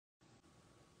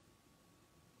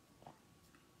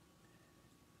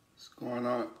What's going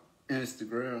on,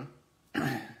 Instagram?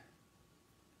 How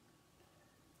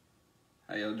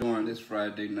y'all doing this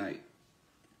Friday night?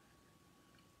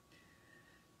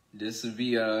 This will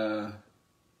be in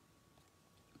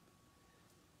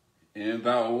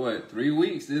about what, 3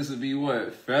 weeks? This will be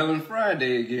what, Felon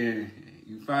Friday again.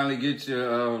 You finally get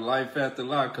your life after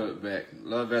lockup back,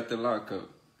 love after lockup.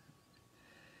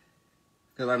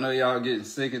 Cause I know y'all getting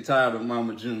sick and tired of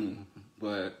Mama June,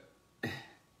 but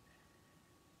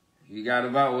you got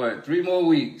about what, 3 more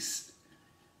weeks,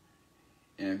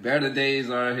 and better days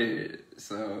are ahead.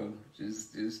 So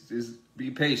just be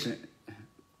patient,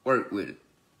 work with it.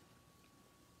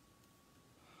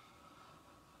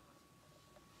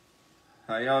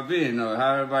 How y'all been though?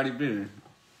 How everybody been?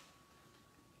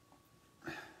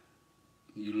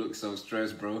 You look so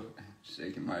stressed, bro.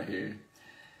 Shaking my head.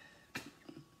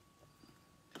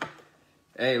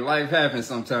 Hey, life happens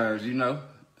sometimes, you know.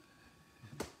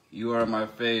 You are my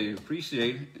fave.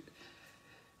 Appreciate it.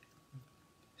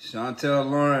 Chantel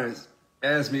Lawrence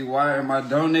asked me, why am I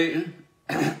donating?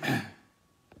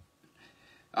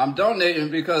 I'm donating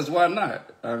because why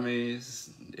not? I mean,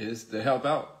 it's to help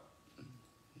out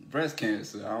breast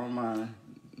cancer. I don't mind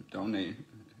donating.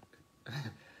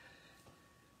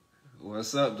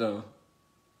 What's up, though?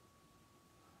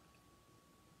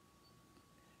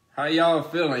 How y'all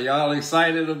feeling? Y'all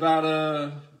excited about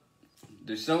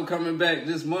the show coming back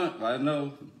this month? I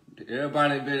know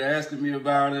everybody been asking me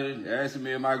about it, asking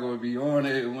me am I going to be on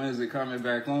it, when's it coming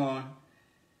back on?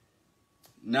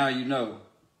 Now you know.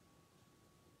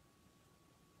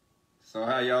 So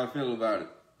how y'all feel about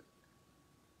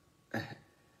it?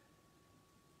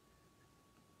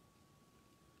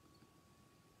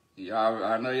 Y'all,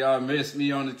 I know y'all missed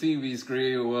me on the TV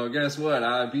screen. Well, guess what?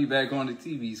 I'll be back on the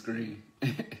TV screen.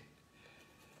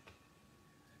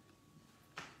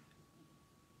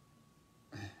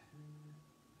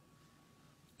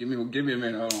 Give me a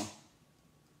minute, hold on.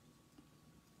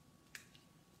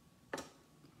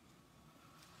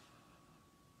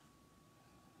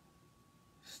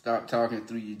 Stop talking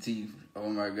through your teeth. Oh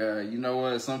my God. You know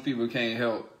what? Some people can't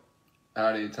help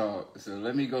how they talk. So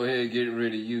let me go ahead and get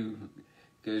rid of you,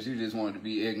 because you just wanted to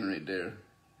be ignorant there.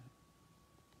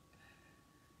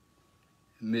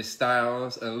 Miss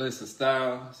Styles, Alyssa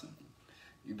Styles,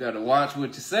 you better watch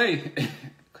what you say,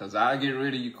 because I'll get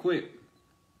rid of you quick.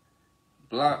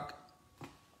 Block.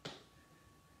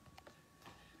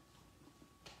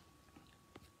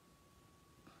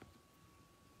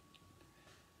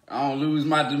 I don't lose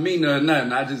my demeanor or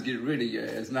nothing. I just get rid of your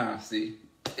ass now, see?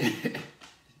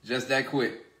 Just that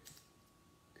quick.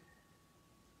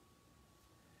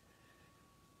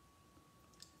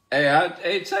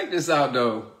 Hey, check this out,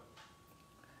 though.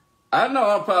 I know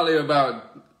I'm probably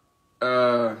about,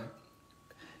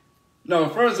 no,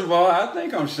 first of all, I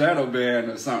think I'm shadow banned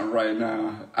or something right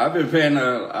now. I've been paying,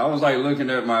 I was like looking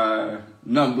at my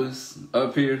numbers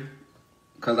up here,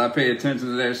 because I pay attention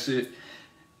to that shit.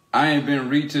 I ain't been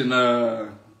reaching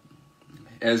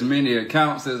as many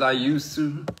accounts as I used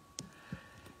to.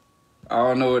 I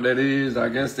don't know what that is. I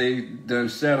guess they done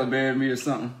shadow banned me or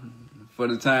something for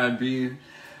the time being.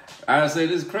 I say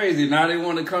this is crazy. Now they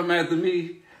want to come after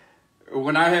me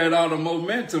when I had all the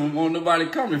momentum. Won't nobody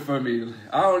coming for me.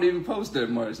 I don't even post that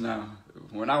much now.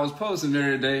 When I was posting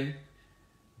every day,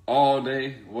 all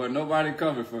day, wasn't nobody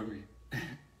coming for me.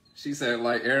 She said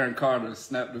like Aaron Carter,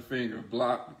 snapped the finger,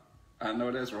 block. I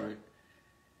know that's right.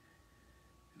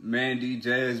 Mandy,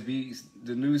 Jazz Beats.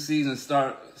 The new season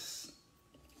starts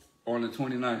on the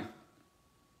 29th.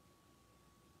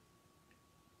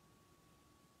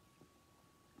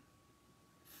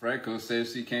 Freckle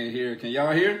says she can't hear. Can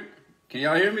y'all hear? Can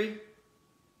y'all hear me?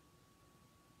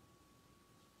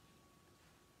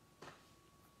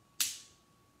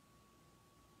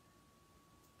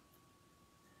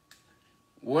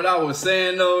 What I was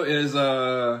saying though is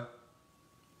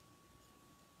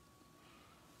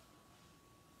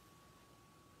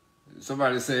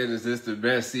somebody said, is this the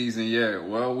best season yet?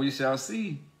 Well, we shall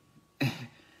see.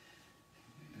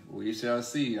 We shall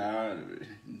see.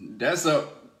 That's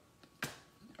up.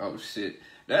 Oh, shit.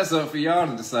 That's up for y'all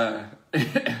to decide.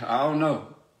 I don't know.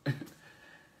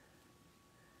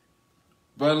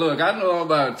 But look, I know I'm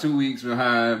about 2 weeks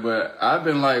behind, but I've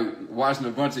been like watching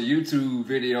a bunch of YouTube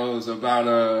videos about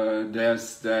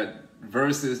that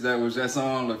verses that was just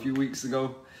on a few weeks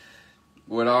ago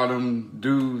with all them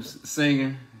dudes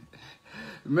singing.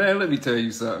 Man, let me tell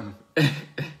you something.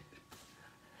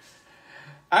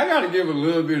 I gotta give a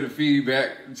little bit of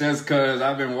feedback just cause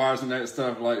I've been watching that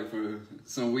stuff like for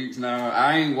some weeks now.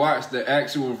 I ain't watched the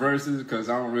actual verses cause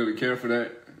I don't really care for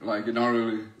that. Like it don't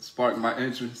really spark my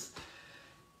interest.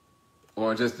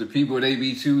 or just the people they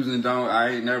be choosing I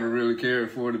ain't never really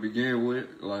cared for to begin with.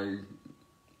 Like,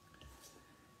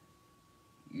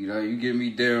 you know, you give me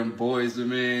damn Boys II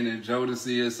Men and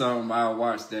Jodeci or something, I'll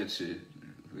watch that shit.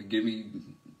 Give me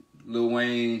Lil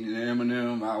Wayne and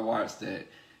Eminem, I'll watch that.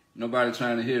 Nobody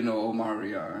trying to hear no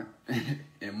Omarion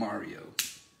and Mario.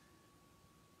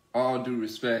 All due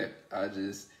respect, I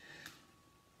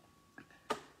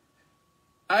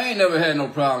ain't never had no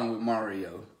problem with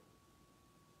Mario.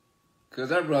 Because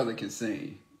that brother can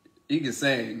sing. He can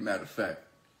sing, matter of fact.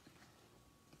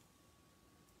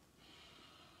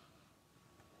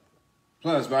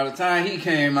 Plus, by the time he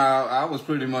came out, I was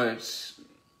pretty much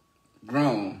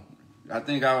grown. I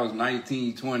think I was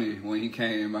 19, 20 when he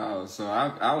came out. So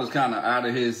I was kind of out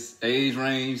of his age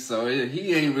range. So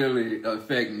he ain't really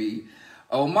affect me.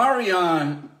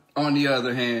 Omarion, on the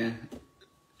other hand,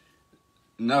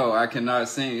 no, I cannot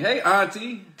sing. Hey,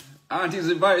 Auntie. Auntie's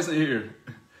advice in here.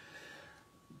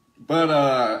 But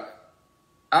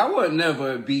I was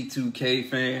never a B2K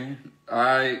fan, all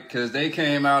right? Because they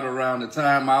came out around the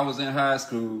time I was in high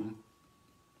school.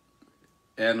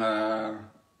 And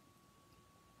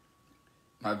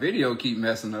my video keep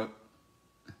messing up.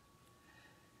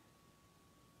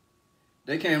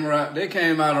 They came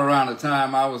out around the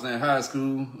time I was in high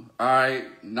school, all right,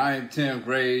 9th, 10th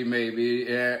grade maybe,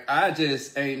 and I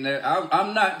just ain't,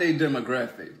 I'm not their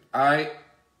demographic, all right?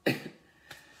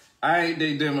 I ain't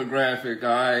their demographic, all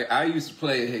right? I used to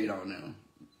play hate on them,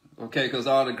 okay, because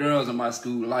all the girls in my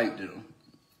school liked them.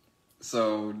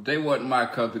 So they wasn't my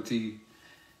cup of tea.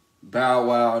 Bow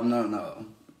Wow, no.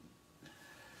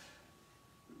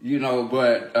 You know,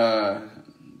 but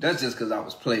that's just because I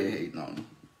was player hating on them.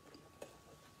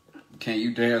 Can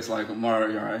you dance like a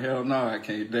Mario? Hell no, I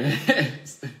can't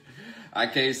dance. I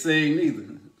can't sing neither.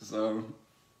 So,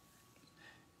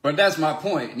 but that's my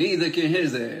point. Neither can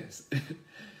his ass.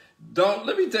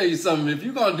 Let me tell you something. If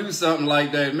you're going to do something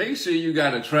like that, make sure you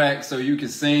got a track so you can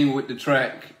sing with the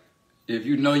track. If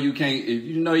you know you can't, if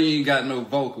you know you ain't got no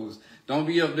vocals, don't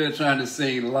be up there trying to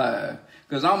sing live.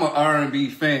 Because I'm an R&B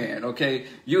fan, okay?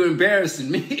 You embarrassing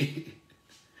me.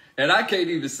 And I can't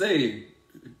even sing.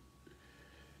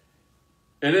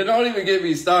 And it don't even get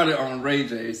me started on Ray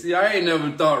J. See, I ain't never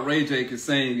thought Ray J could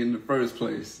sing in the first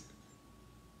place.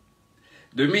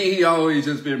 To me, he always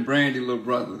just been Brandy's little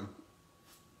brother.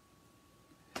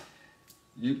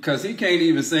 Because he can't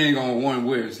even sing on One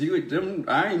Wish.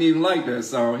 I ain't even like that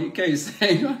song. He can't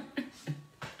sing.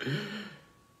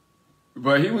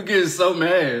 But he was getting so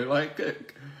mad. Like,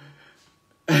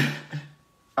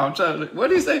 I'm trying to, what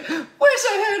did he say? Wish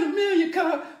I had a million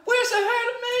cars. Wish I had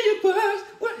a million bucks.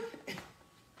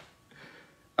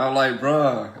 I'm like,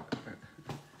 bruh.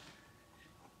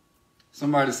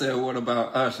 Somebody said, what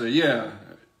about Usher? Yeah,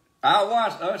 I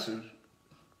watched Usher.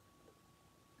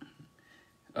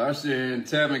 Usher and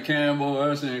Tevin Campbell,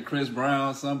 Usher and Chris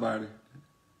Brown, somebody.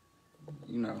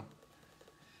 You know.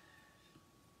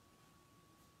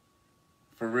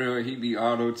 For real, he be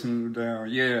auto-tuned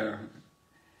down. Yeah.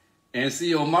 And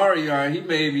see, Omarion, he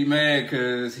made me mad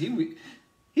because he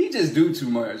just do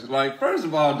too much. Like, first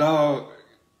of all, dog,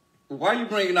 why you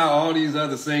bringing out all these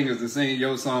other singers to sing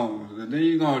your songs? And then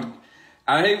you gonna,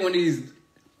 I hate when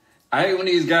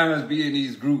these guys be in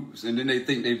these groups and then they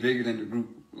think they bigger than the group.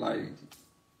 Like,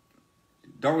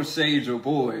 don't shade your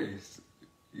boys.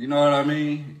 You know what I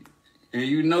mean? And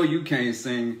you know you can't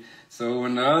sing. So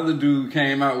when the other dude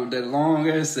came out with that long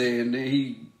essay and then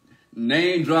he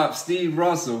name dropped Steve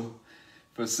Russell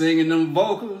for singing them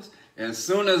vocals, as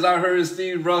soon as I heard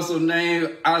Steve Russell's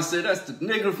name, I said, that's the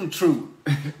nigga from Troop.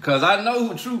 Because I know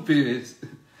who Troop is.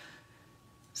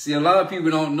 See, a lot of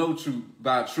people don't know Troop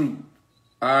about Troop.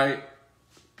 All right?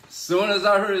 As soon as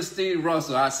I heard Steve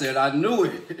Russell, I said, I knew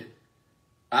it.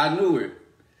 I knew it.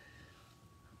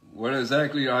 What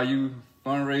exactly are you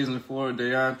fundraising for?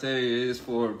 DAONTE is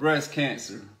for breast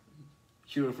cancer.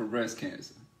 Cure for breast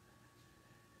cancer.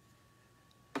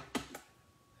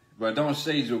 But don't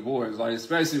shade your boys, like,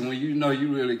 especially when you know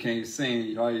you really can't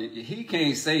sing. Like, he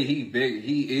can't say he big,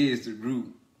 he is the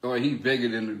group, or he bigger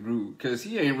than the group, because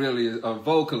he ain't really a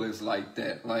vocalist like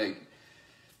that. Like,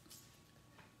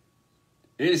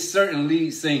 it's certain lead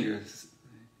singers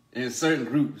in certain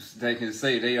groups that can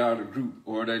say they are the group,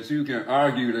 or that you can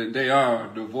argue that they are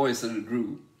the voice of the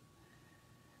group.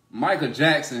 Michael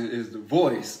Jackson is the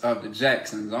voice of the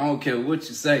Jacksons. I don't care what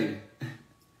you say.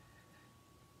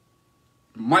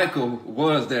 Michael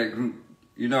was that group.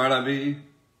 You know what I mean?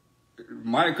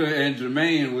 Michael and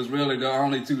Jermaine was really the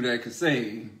only two that could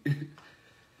sing.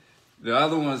 The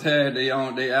other ones had their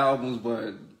albums,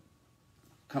 but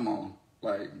come on,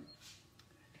 like,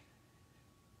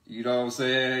 You know what I'm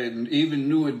saying? Even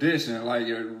New Edition, like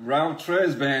Ralph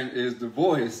Tresvant is the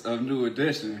voice of New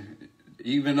Edition.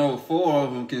 Even though 4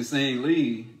 of them can sing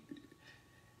lead,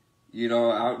 you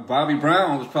know, Bobby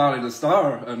Brown was probably the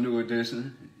star of New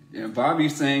Edition. And Bobby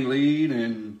sang lead,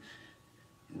 and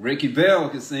Ricky Bell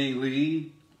can sing lead,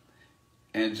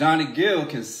 and Johnny Gill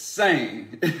can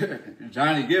sing.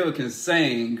 Johnny Gill can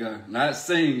sing, not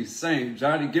sing, sing.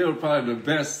 Johnny Gill probably the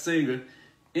best singer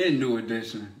in New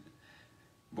Edition.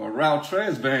 But Ralph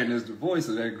Tresvant is the voice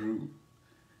of that group.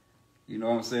 You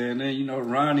know what I'm saying? Then, you know,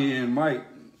 Ronnie and Mike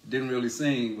didn't really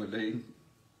sing, but they, you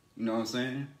know what I'm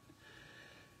saying?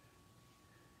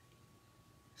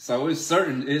 So it's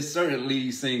certain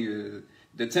lead singers.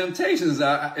 The Temptations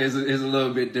is a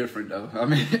little bit different though. I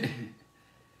mean,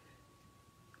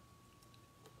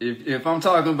 if I'm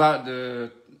talking about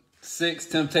the 6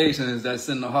 Temptations that's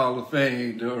in the Hall of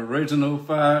Fame, the original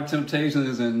 5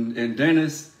 Temptations and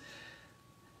Dennis,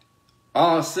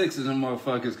 all 6 of them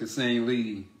motherfuckers could sing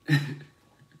lead.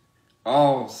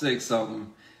 All 6 of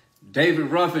them.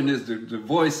 David Ruffin is the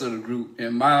voice of the group,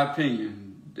 in my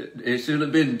opinion. It should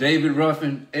have been David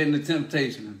Ruffin and the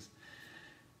Temptations.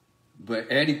 But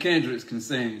Eddie Kendricks can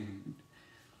sing.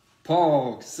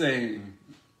 Paul can sing.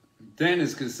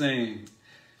 Dennis can sing.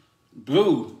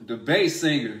 Blue, the bass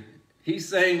singer, he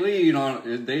sang lead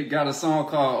on, they got a song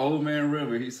called Old Man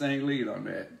River. He sang lead on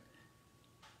that.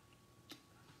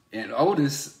 And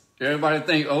Otis, everybody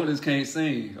think Otis can't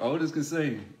sing. Otis can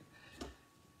sing.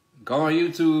 Go on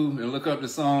YouTube and look up the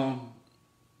song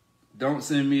Don't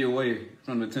Send Me Away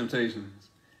from the Temptations.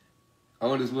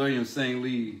 Otis Williams sang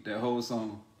lead, that whole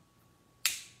song.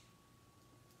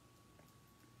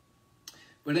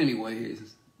 But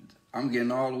anyways, I'm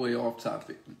getting all the way off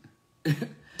topic.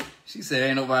 She said,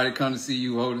 ain't nobody come to see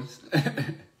you, Otis.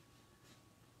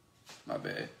 My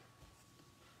bad.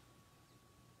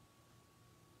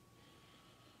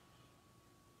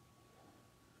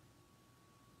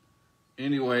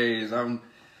 Anyways,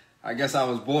 I guess I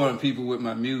was boring people with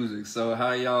my music. So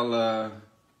how y'all,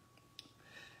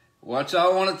 what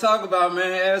y'all want to talk about,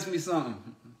 man? Ask me something.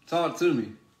 Talk to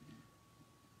me.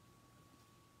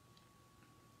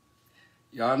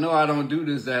 Y'all know I don't do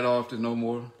this that often no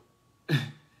more.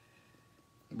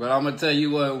 But I'm going to tell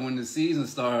you what, when the season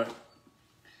starts,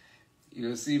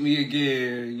 you'll see me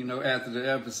again, you know, after the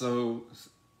episodes,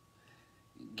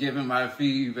 giving my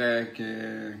feedback,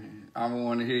 and I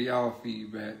want to hear y'all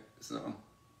feedback. So,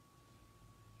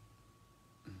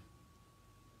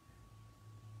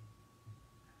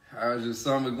 how's your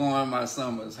summer going? My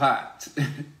summer's hot.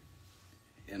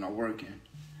 And I'm working.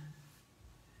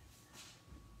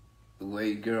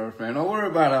 Wait, girlfriend, don't worry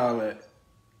about all that.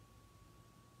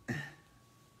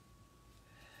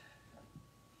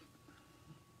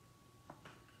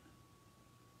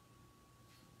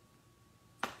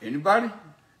 Anybody?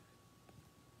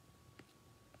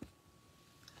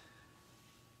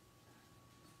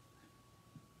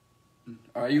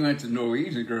 Are you into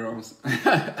Norwegian girls?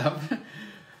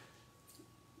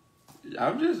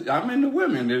 I'm into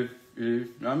women. If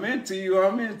I'm into you,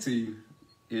 I'm into you.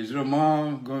 Is your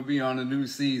mom gonna be on the new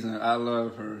season? I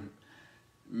love her.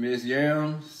 Miss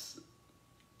Yams,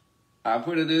 I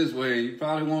put it this way, you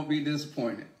probably won't be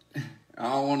disappointed. I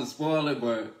don't want to spoil it,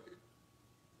 but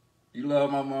you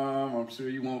love my mom, I'm sure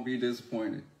you won't be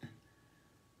disappointed.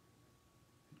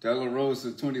 Della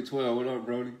Rosa 2012, what up,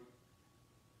 Brody?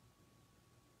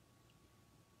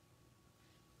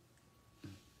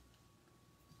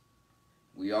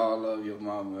 We all love your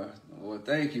mama. Well,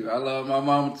 thank you. I love my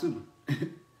mama too.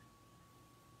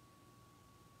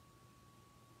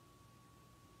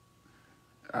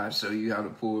 I'll show you how to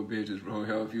pull bitches, bro.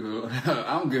 Help you.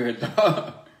 I'm good,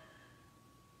 dog.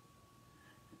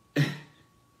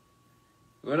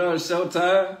 What up,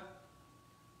 Showtime?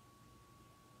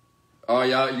 Oh,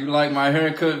 y'all, you like my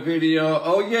haircut video?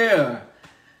 Oh, yeah.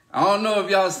 I don't know if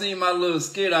y'all seen my little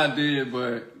skit I did,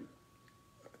 but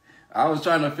I was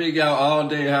trying to figure out all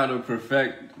day how to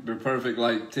perfect the perfect,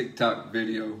 like, TikTok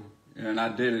video. And I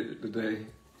did it today.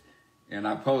 And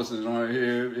I posted it on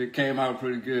here. It came out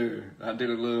pretty good. I did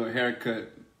a little haircut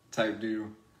type deal.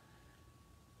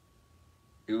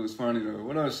 It was funny though.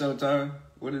 What up, Showtime?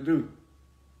 What it do?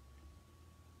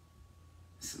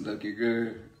 It's looking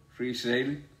good. Appreciate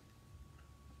it.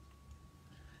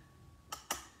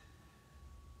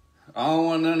 I don't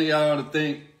want none of y'all to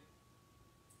think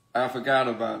I forgot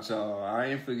about y'all. I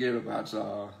ain't forget about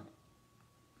y'all.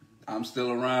 I'm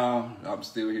still around. I'm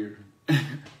still here.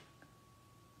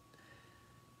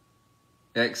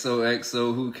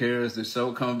 XOXO, who cares? The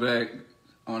show come back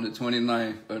on the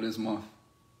 29th of this month.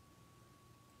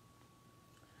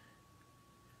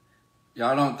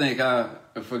 Y'all don't think I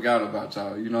forgot about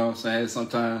y'all, you know what I'm saying?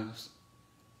 Sometimes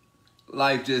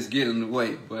life just get in the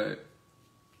way, but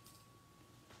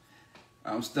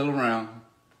I'm still around.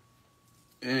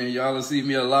 And y'all will see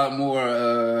me a lot more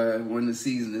when the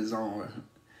season is on.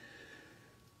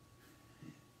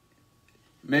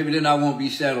 Maybe then I won't be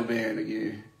shadow banned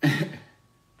again.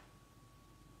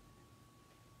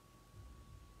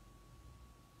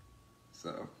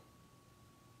 So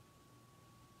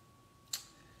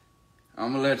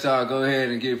I'm gonna let y'all go ahead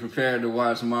and get prepared to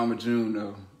watch Mama June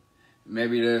though.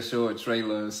 Maybe they'll show a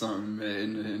trailer or something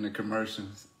in the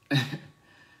commercials.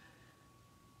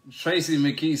 Tracy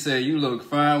McKee said, "You look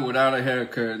fine without a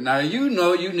haircut." Now you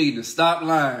know you need to stop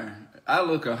lying. I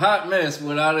look a hot mess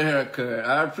without a haircut.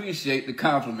 I appreciate the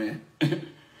compliment.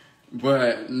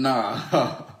 But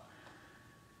nah.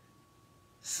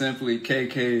 Simply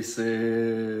KK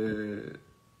said,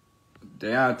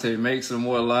 "DAONTE, make some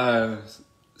more lives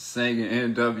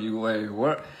singing NWA."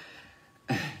 What?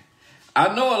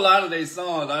 I know a lot of their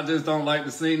songs. I just don't like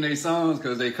to sing their songs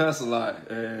because they cuss a lot.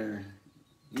 And,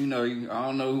 you know, I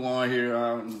don't know who on here.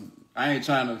 I ain't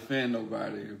trying to offend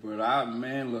nobody. But,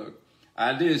 man, look.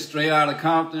 I did Straight Outta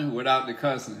Compton without the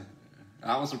cussing.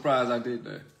 I was surprised I did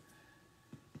that.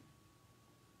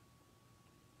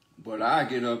 But I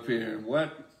get up here and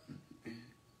what?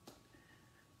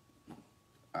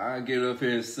 I get up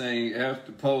here and sing F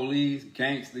the police,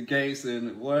 gangsta gates,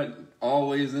 and what?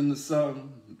 Always into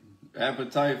something.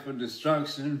 Appetite for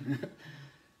destruction.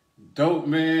 Dope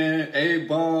man,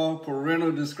 A-ball,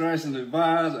 parental discretion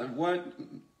advised. What?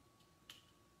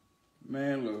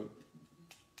 Man, look.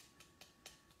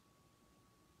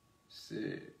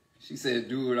 Shit. She said,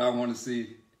 "Do what I want to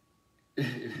see."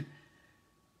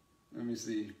 Let me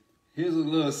see. Here's a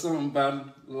little something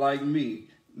about like me.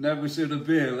 Never should have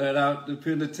been let out the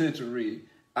penitentiary.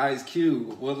 Ice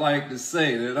Cube would like to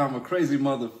say that I'm a crazy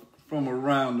mother from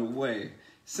around the way.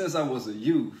 Since I was a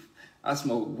youth, I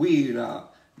smoked weed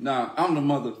out. Now I'm the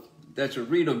mother that you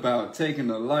read about, taking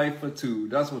a life or two.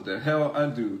 That's what the hell I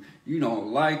do. You don't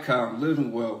like how I'm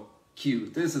living? Well, Q,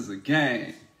 this is a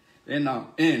game, and I'm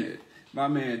in it. My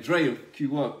man Dre will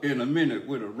cue up in a minute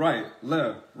with a right,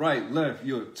 left,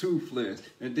 you're toothless.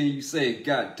 And then you say,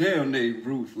 "God damn, they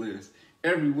ruthless."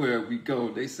 Everywhere we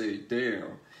go, they say,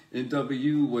 "Damn."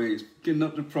 NW ways, getting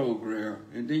up the program.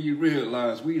 And then you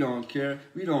realize we don't care.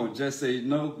 We don't just say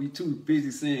no. We too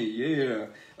busy saying yeah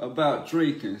about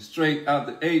drinking straight out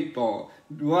the 8-ball.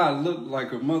 Do I look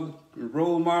like a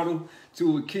role model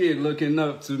to a kid looking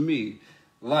up to me?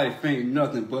 Life ain't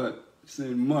nothing but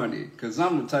send money. Cause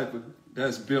I'm the type of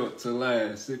that's built to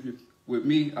last. If you with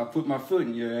me, I put my foot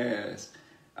in your ass.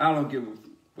 I don't give a,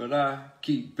 but I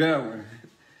keep belling.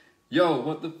 Yo,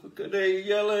 what the fuck are they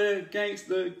yelling?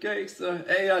 Gangster, gangster.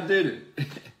 Hey, I did it.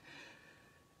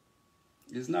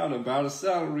 It's not about a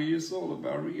salary. It's all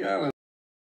about reality.